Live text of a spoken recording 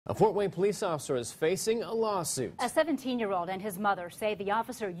A Fort Wayne police officer is facing a lawsuit. A 17-year-old and his mother say the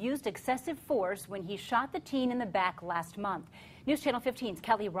officer used excessive force when he shot the teen in the back last month. News Channel 15's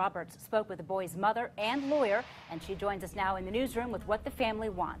Kelly Roberts spoke with the boy's mother and lawyer, and she joins us now in the newsroom with what the family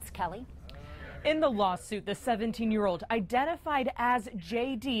wants. Kelly? In the lawsuit, the 17-year-old, identified as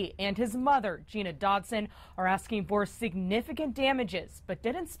JD, and his mother, Gina Dodson, are asking for significant damages, but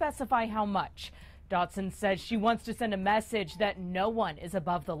didn't specify how much. Dodson says she wants to send a message that no one is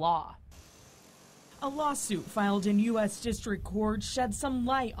above the law. A lawsuit filed in U.S. District Court shed some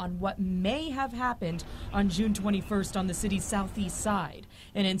light on what may have happened on June 21st on the city's southeast side,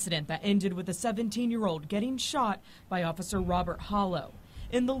 an incident that ended with a 17-year-old getting shot by Officer Robert Hollow.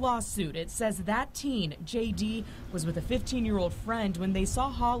 In the lawsuit, it says that teen, JD, was with a 15-year-old friend when they saw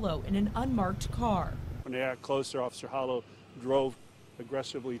Hollow in an unmarked car. When they got closer, Officer Hollow drove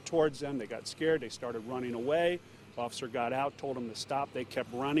aggressively towards them. They got scared. They started running away. The officer got out, told them to stop. They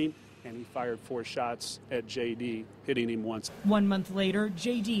kept running, and he fired 4 shots at JD, hitting him once. 1 month later,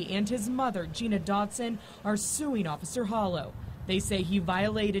 JD and his mother, Gina Dodson, are suing Officer Hollow. They say he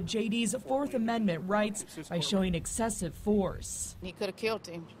violated JD's Fourth Amendment rights by showing excessive force. He could have killed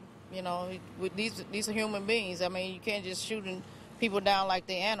him. You know, these are human beings. I mean, you can't just shooting people down like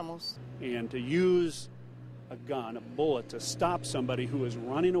they're animals. And to use a gun, a bullet, to stop somebody who is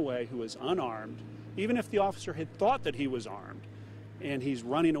running away, who is unarmed, even if the officer had thought that he was armed and he's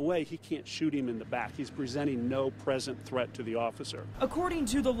running away, he can't shoot him in the back. He's presenting no present threat to the officer. According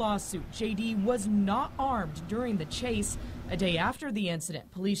to the lawsuit, JD was not armed during the chase. A day after the incident,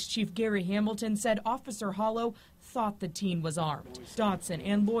 Police Chief Gary Hamilton said Officer Hollow thought the teen was armed. Dodson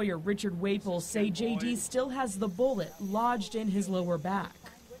and lawyer Richard Wapel say JD still has the bullet lodged in his lower back.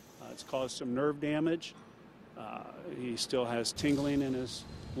 It's caused some nerve damage. He still has tingling in his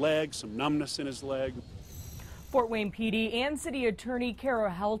leg, some numbness in his leg. Fort Wayne PD and City Attorney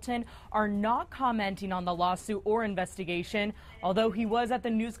Kara Helton are not commenting on the lawsuit or investigation. Although he was at the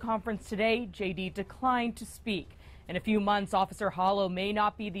news conference today, JD declined to speak. In a few months, Officer Hollow may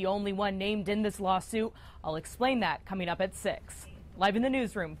not be the only one named in this lawsuit. I'll explain that coming up at 6. Live in the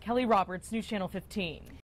newsroom, Kelly Roberts, News Channel 15.